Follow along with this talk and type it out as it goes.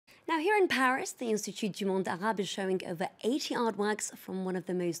Now, here in Paris, the Institut du Monde Arabe is showing over 80 artworks from one of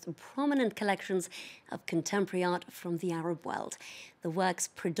the most prominent collections of contemporary art from the Arab world. The works,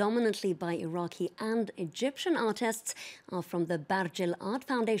 predominantly by Iraqi and Egyptian artists, are from the Barjil Art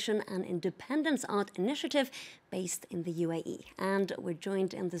Foundation, an independent art initiative based in the UAE. And we're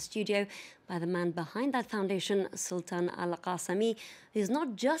joined in the studio by the man behind that foundation, Sultan Qassemi, who's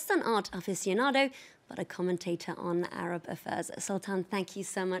not just an art aficionado, but a commentator on Arab affairs. Sultan, thank you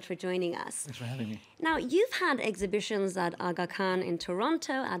so much for joining us. Thanks for having me. Now, you've had exhibitions at Aga Khan in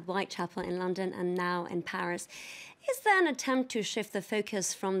Toronto, at Whitechapel in London, and now in Paris. Is there an attempt to shift the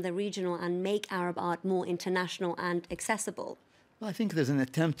focus from the regional and make Arab art more international and accessible? Well, I think there's an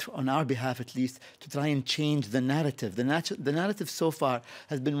attempt, on our behalf at least, to try and change the narrative. The narrative so far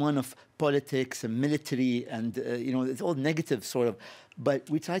has been one of politics and military and, it's all negative, sort of. But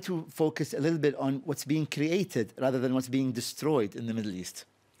we try to focus a little bit on what's being created rather than what's being destroyed in the Middle East.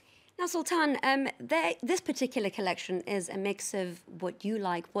 Now, Sultan, this particular collection is a mix of what you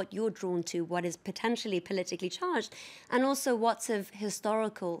like, what you're drawn to, what is potentially politically charged, and also what's of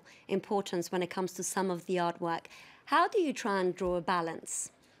historical importance when it comes to some of the artwork. How do you try and draw a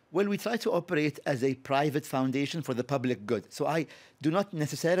balance? Well, we try to operate as a private foundation for the public good. So I do not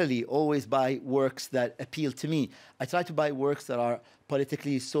necessarily always buy works that appeal to me. I try to buy works that are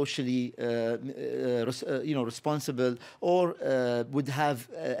politically, socially, responsible, or would have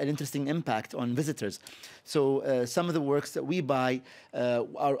an interesting impact on visitors. So some of the works that we buy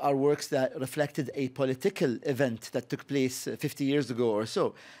are works that reflected a political event that took place 50 years ago or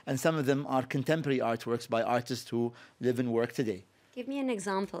so. And some of them are contemporary artworks by artists who live and work today. Give me an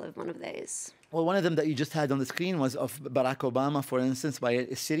example of one of those. Well, one of them that you just had on the screen was of Barack Obama, for instance, by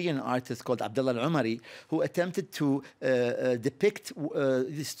a Syrian artist called Abdullah Al-Umari, who attempted to depict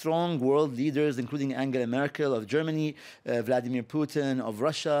the strong world leaders, including Angela Merkel of Germany, Vladimir Putin of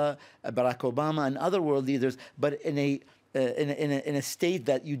Russia, Barack Obama, and other world leaders, but in a state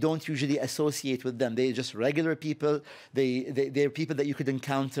that you don't usually associate with them. They're just regular people. They're people that you could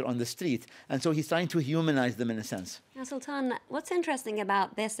encounter on the street. And so he's trying to humanize them in a sense. Now, Sultan, what's interesting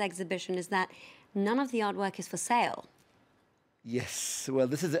about this exhibition is that none of the artwork is for sale. Yes, well,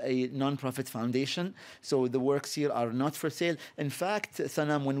 this is a non-profit foundation, so the works here are not for sale. In fact,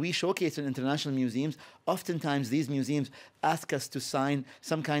 Sanam, when we showcase in international museums, oftentimes these museums ask us to sign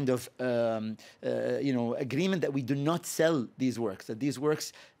some kind of, agreement that we do not sell these works, that these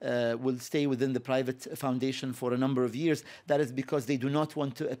works will stay within the private foundation for a number of years. That is because they do not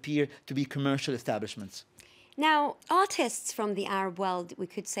want to appear to be commercial establishments. Now, artists from the Arab world, we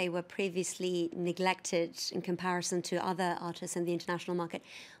could say, were previously neglected in comparison to other artists in the international market.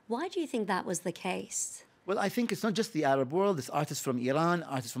 Why do you think that was the case? Well, I think it's not just the Arab world. It's artists from Iran,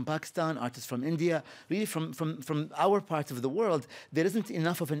 artists from Pakistan, artists from India. Really, from our part of the world, there isn't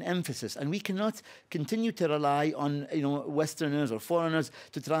enough of an emphasis. And we cannot continue to rely on, Westerners or foreigners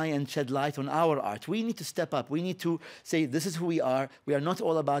to try and shed light on our art. We need to step up. We need to say, this is who we are. We are not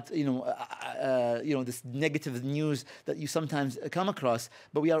all about, this negative news that you sometimes come across.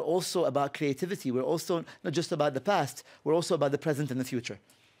 But we are also about creativity. We're also not just about the past. We're also about the present and the future.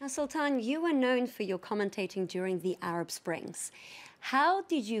 Now, Sultan, you were known for your commentating during the Arab Springs. How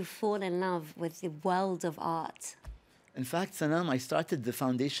did you fall in love with the world of art? In fact, Sanam, I started the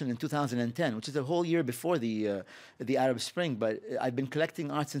foundation in 2010, which is a whole year before the Arab Spring. But I've been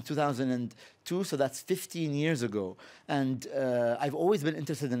collecting art since 2002, so that's 15 years ago. And I've always been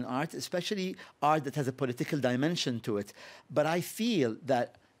interested in art, especially art that has a political dimension to it. But I feel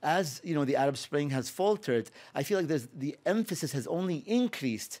that as the Arab Spring has faltered, I feel like the emphasis has only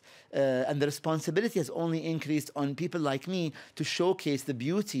increased and the responsibility has only increased on people like me to showcase the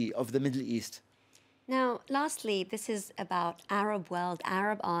beauty of the Middle East. Now, lastly, this is about Arab world,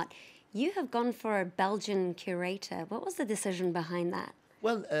 Arab art. You have gone for a Belgian curator. What was the decision behind that?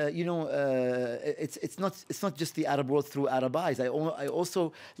 Well, it's not just the Arab world through Arab eyes. I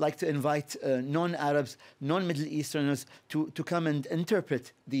also like to invite non-Arabs, non-Middle Easterners to come and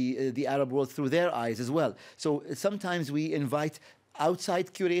interpret the Arab world through their eyes as well. So sometimes we invite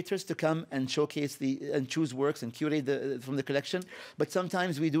outside curators to come and showcase and choose works and curate from the collection, but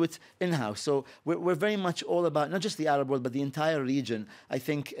sometimes we do it in-house. So we're very much all about not just the Arab world, but the entire region. I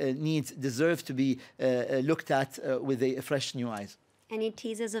think deserve to be looked at with fresh new eyes. Any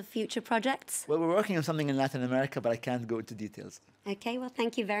teasers of future projects? Well, we're working on something in Latin America, but I can't go into details. Okay, well,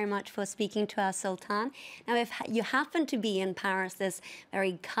 thank you very much for speaking to us, Sultan. Now, if you happen to be in Paris, this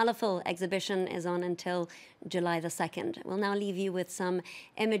very colourful exhibition is on until July the 2nd. We'll now leave you with some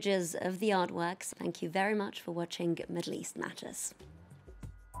images of the artworks. Thank you very much for watching Middle East Matters.